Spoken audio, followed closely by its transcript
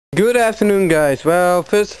Good afternoon, guys. Well,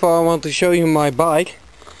 first of all I want to show you my bike.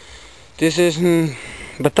 This is a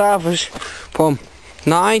Batavus from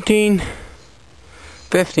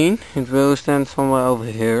 1915. It will stand somewhere over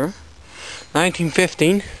here.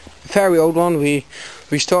 1915, very old one. We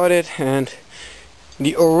restored, and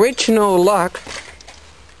the original lock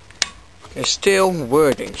is still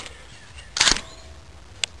working.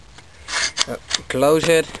 Close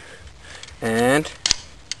it and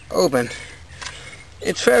open.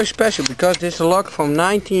 It's very special because this is a lock from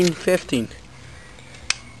 1915.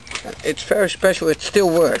 It's very special, it still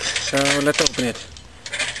works. So let's open it.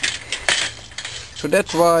 So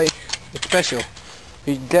that's why it's special.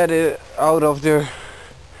 We get it out of the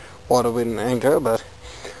water with an anchor, but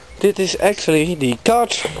this is actually the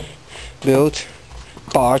cart build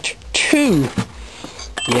part 2.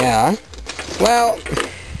 Yeah. Well,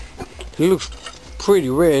 it looks pretty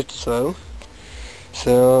rich, so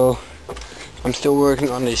I'm still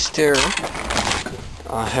working on the steer.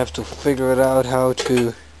 I have to figure it out how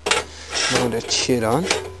to mount that shit on.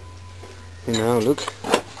 You know, look.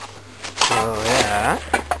 So yeah.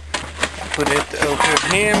 Put it over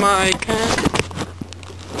here, my cat.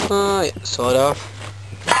 Yeah, sort of.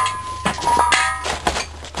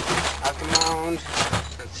 I can mount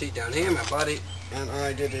and see down here my body, and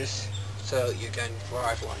I did this so you can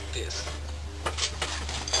drive like this.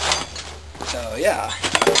 So yeah.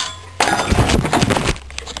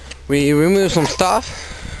 We remove some stuff.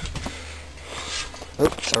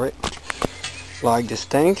 Oops, sorry. Like this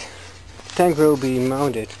tank. The tank will be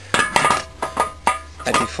mounted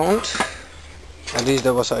at the front. At least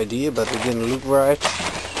that was the idea, but it didn't look right.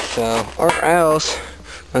 So, or else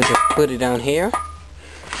I'm just put it down here.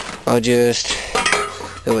 Or just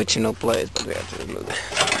the original plate. But we have to look.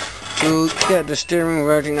 To get the steering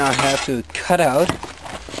working, I have to cut out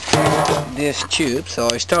this tube. So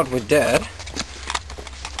I start with that.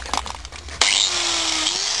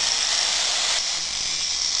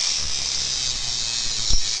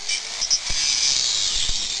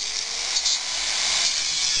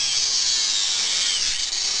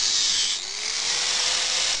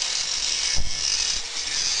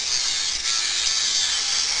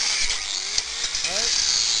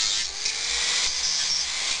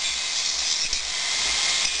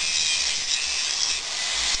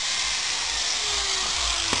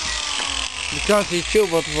 Because the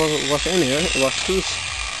tube was in here, it was too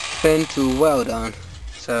thin to weld on.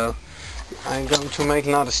 So I'm going to make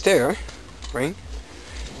another steer ring.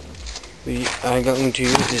 I'm going to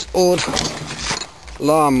use this old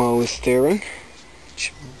lawnmower steering. It's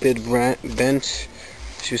a bit bent.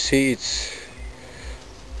 As you see, it's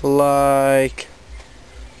like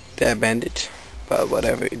that bended, but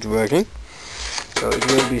whatever, it's working. So it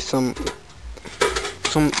will be something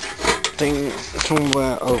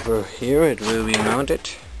somewhere over here. It will be mounted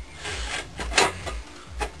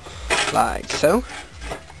like so,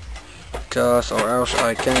 because or else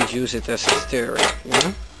I can't use it as a steering, you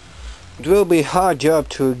know? It will be a hard job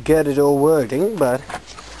to get it all working, but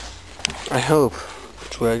I hope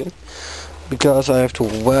it's working, because I have to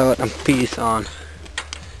weld a piece on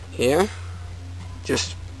here.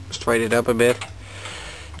 Just straighten it up a bit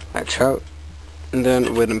like so, and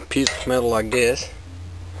then with a piece of metal like this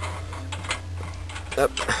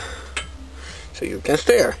up, so you can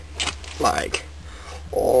steer like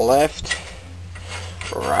left,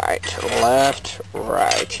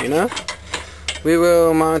 right, you know. We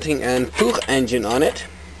will mounting a Poog engine on it.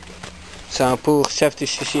 So Poog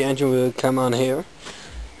 70cc engine will come on here.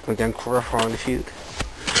 We can crash on the view.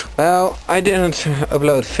 Well, I didn't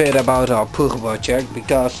upload fit about our Poog project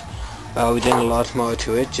because we did a lot more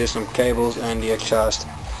to it, just some cables and the exhaust.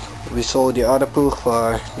 We sold the other Poog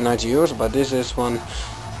for 90 euros, but this is one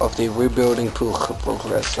of the rebuilding Poog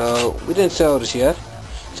progress. So we didn't sell this yet,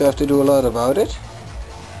 so I have to do a lot about it.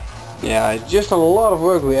 Yeah, it's just a lot of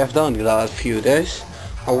work we have done the last few days.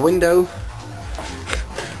 Our window,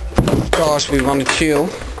 of course we want to chill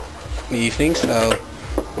in the evening, so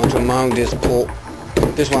I want to mount this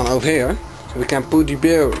one over here, so we can put the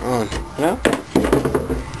beer on, you know?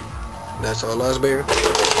 That's our last beer.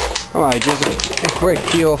 Alright, just a quick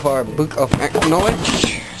view of our book of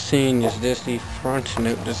knowledge. Seeing is this the front,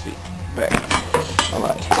 no, this the back.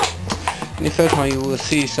 Alright. In the first one you will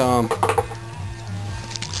see some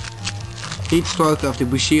heat stroke of the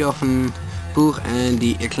bushie of a Poog and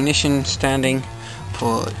the ignition standing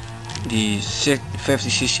for the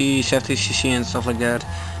 50cc, 70cc and stuff like that.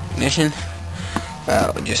 Ignition.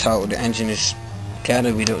 Well, just how the engine is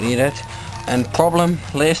gathered, we don't need it. And problem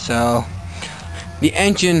list, so the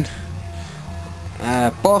engine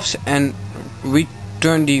pops and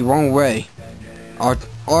return the wrong way, or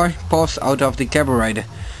pops out of the carburetor.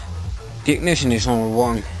 The ignition is on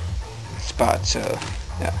one spot, so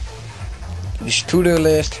yeah. This to-do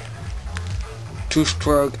list: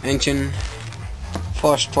 2-stroke engine,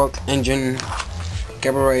 4-stroke engine,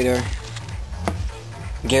 carburetor,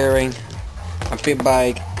 gearing, a pit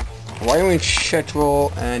bike, wiring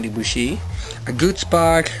schedule, and the bushie. A good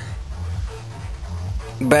spark,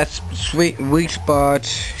 bad sweet weak spot,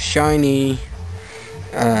 shiny,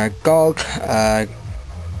 caulk,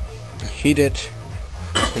 heated,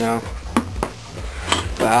 you know.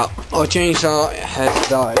 Well, our chainsaw has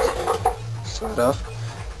died, sort of.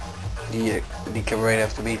 The carburetor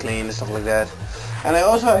has to be cleaned and stuff like that. And I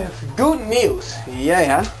also have good news.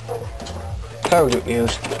 Yeah. Very good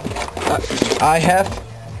news. I have.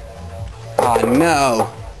 Oh no.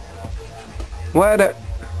 Where the?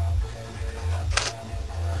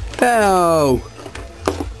 No.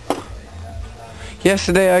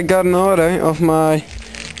 Yesterday I got an order of my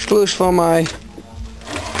screws for my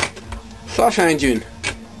flush engine.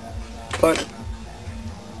 But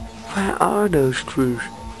where are those screws?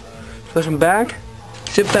 There's some back,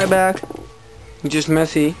 zip tie back, just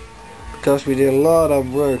messy because we did a lot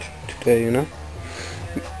of work today, you know.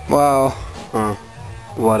 Well,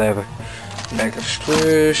 whatever. Back of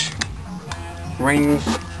screws, rings,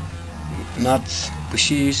 nuts,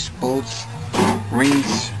 bushes, bolts,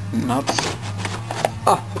 rings, nuts.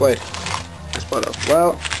 Oh, wait. Let's put up.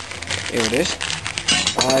 Well, here it is.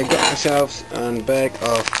 I got myself a bag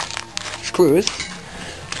of screws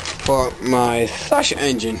for my flush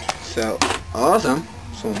engine. So awesome.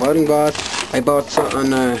 Some welding bars. I bought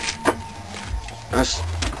a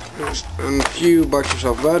few boxes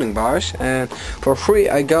of welding bars, and for free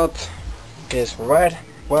I got this red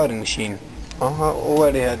welding machine. I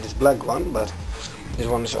already had this black one, but this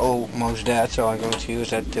one is almost dead, so I'm going to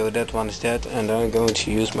use that till that one is dead, and then I'm going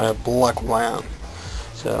to use my black one.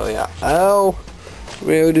 So yeah, I'll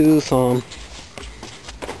will do some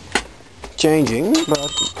changing,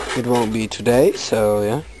 but it won't be today, so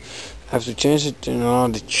yeah. I have to change it in all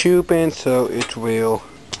the tube in so it will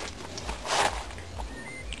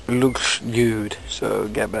look good. So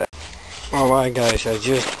get back. Alright guys, I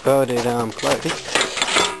just put it on place.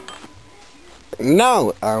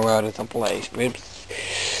 Now I wrote it on place.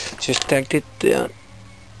 Just tacked it down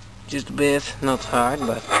just a bit, not hard,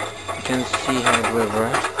 but you can see how it will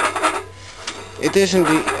work. It isn't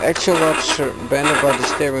the actual what's bent, but the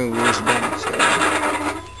steering wheel is bent. So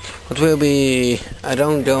it will be. I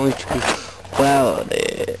don't going to weld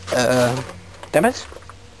it. Damn it!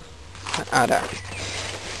 There.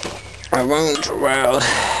 I won't weld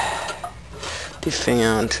the thing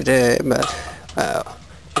on today, but well,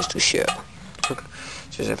 just to show.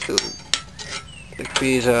 Just have to take a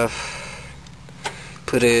piece of,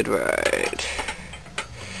 put it right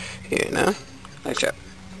here now, like so.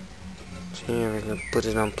 So here we're gonna put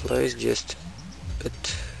it on place, just a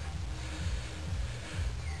bit.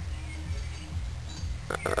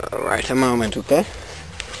 Right, a moment, okay?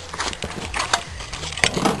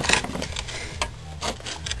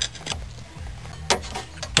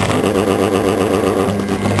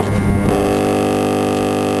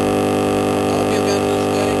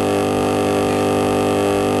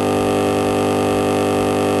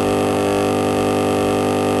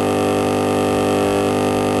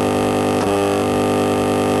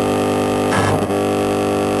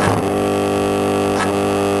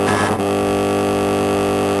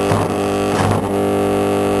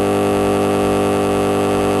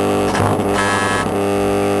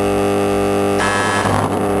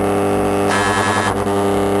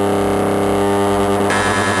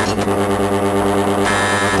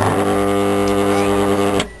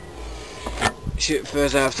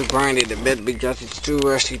 First I have to grind it a bit because it's too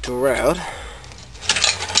rusty to weld.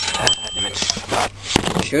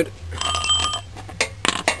 Should.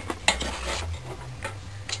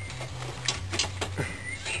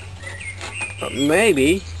 But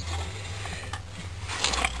maybe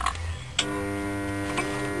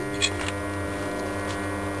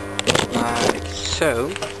like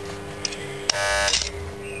so.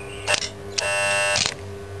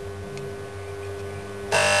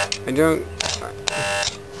 I don't.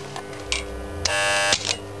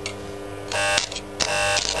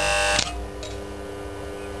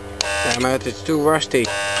 Damn it, it's too rusty.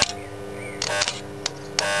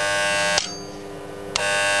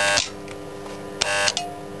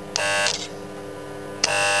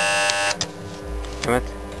 Damn it.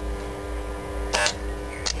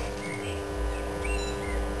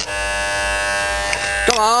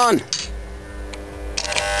 Come on!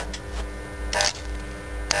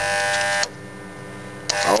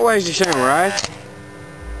 Always the same, right?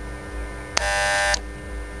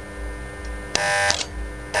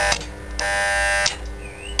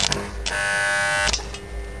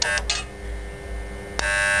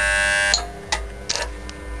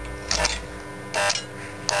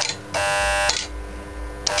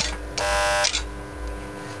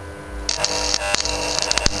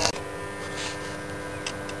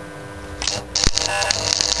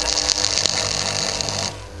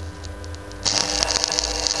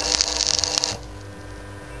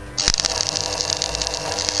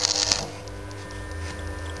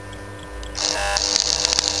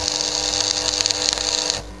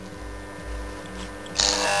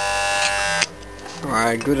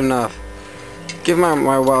 Alright, good enough. Give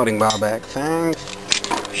my welding bar back. Thanks.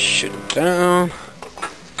 Shut it down.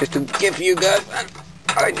 Just to give you guys an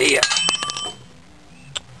idea.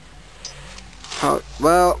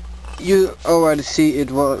 Well, you already see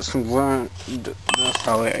it was run. That's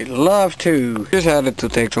how I love to. Just had it to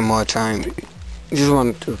take some more time. Just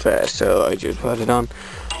went too fast, so I just put it on.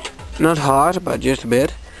 Not hard, but just a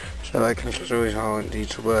bit. So I can show you how it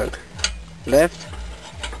needs to work. Left,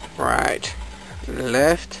 right,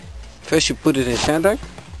 left. First you put it in center.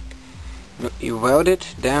 You weld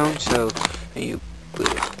it down, so and you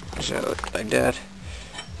put it so like that.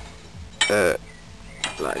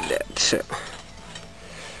 Like that. So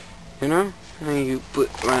you know, and you put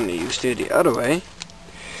when you steer the other way,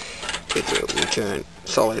 it will return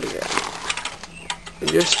solid again.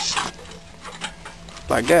 Just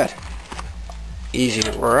like that. Easy,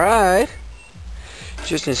 right?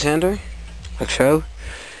 Just in center, like so.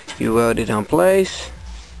 You weld it on place.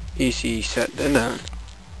 Easy, set that down.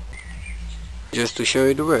 Just to show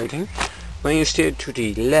you the working. When you steer to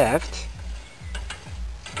the left,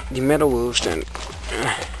 the metal will stand.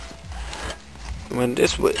 When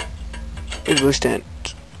this way, it will stand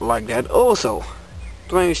like that also.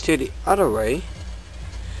 When you steer the other way,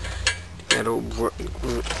 the metal will work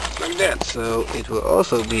like that. So it will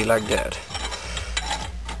also be like that.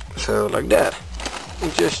 So like that.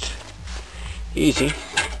 It's just easy.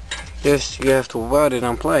 Just you have to weld it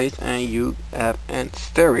on place and you have a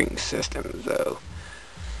steering system. So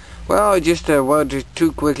well, I just welded it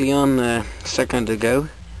too quickly on a second ago.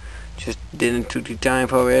 Just didn't took the time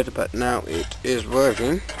for it, but now it is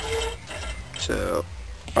working. So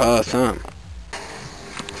awesome.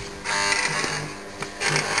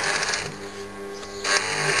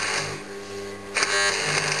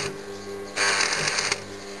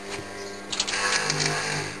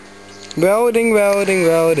 Welding, welding,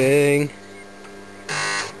 welding.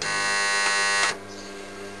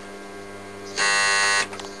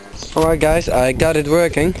 Alright guys, I got it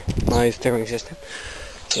working. My steering system.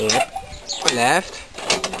 Yep. Left,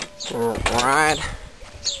 right,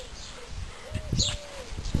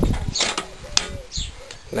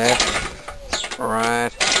 left,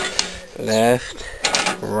 right, left,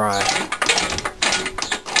 right.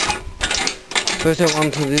 First I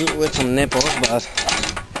want to do it with some nipples, but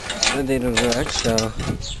that didn't work, so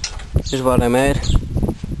this is what I made.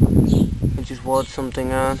 I just weld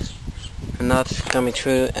something on, a nut coming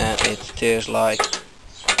through, and it steers like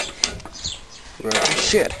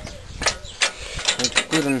shit. I have to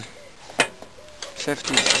put a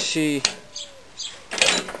 50cc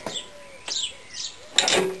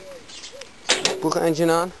book engine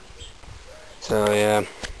on. So yeah.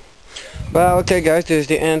 Well, okay guys, this is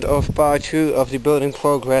the end of part 2 of the building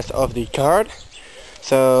progress of the card.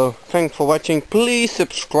 So thanks for watching. Please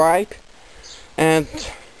subscribe and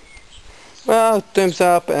well, thumbs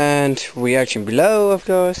up and reaction below, of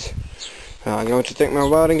course. I'm going to take my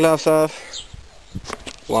welding gloves off,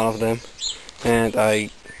 one of them, and I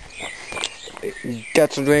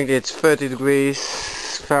got some drink. It's 30 degrees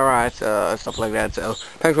Fahrenheit, stuff like that. So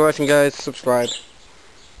thanks for watching guys. Subscribe.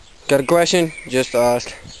 Got a question? Just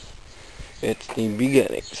ask. It's the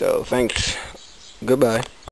beginning. So thanks. Goodbye.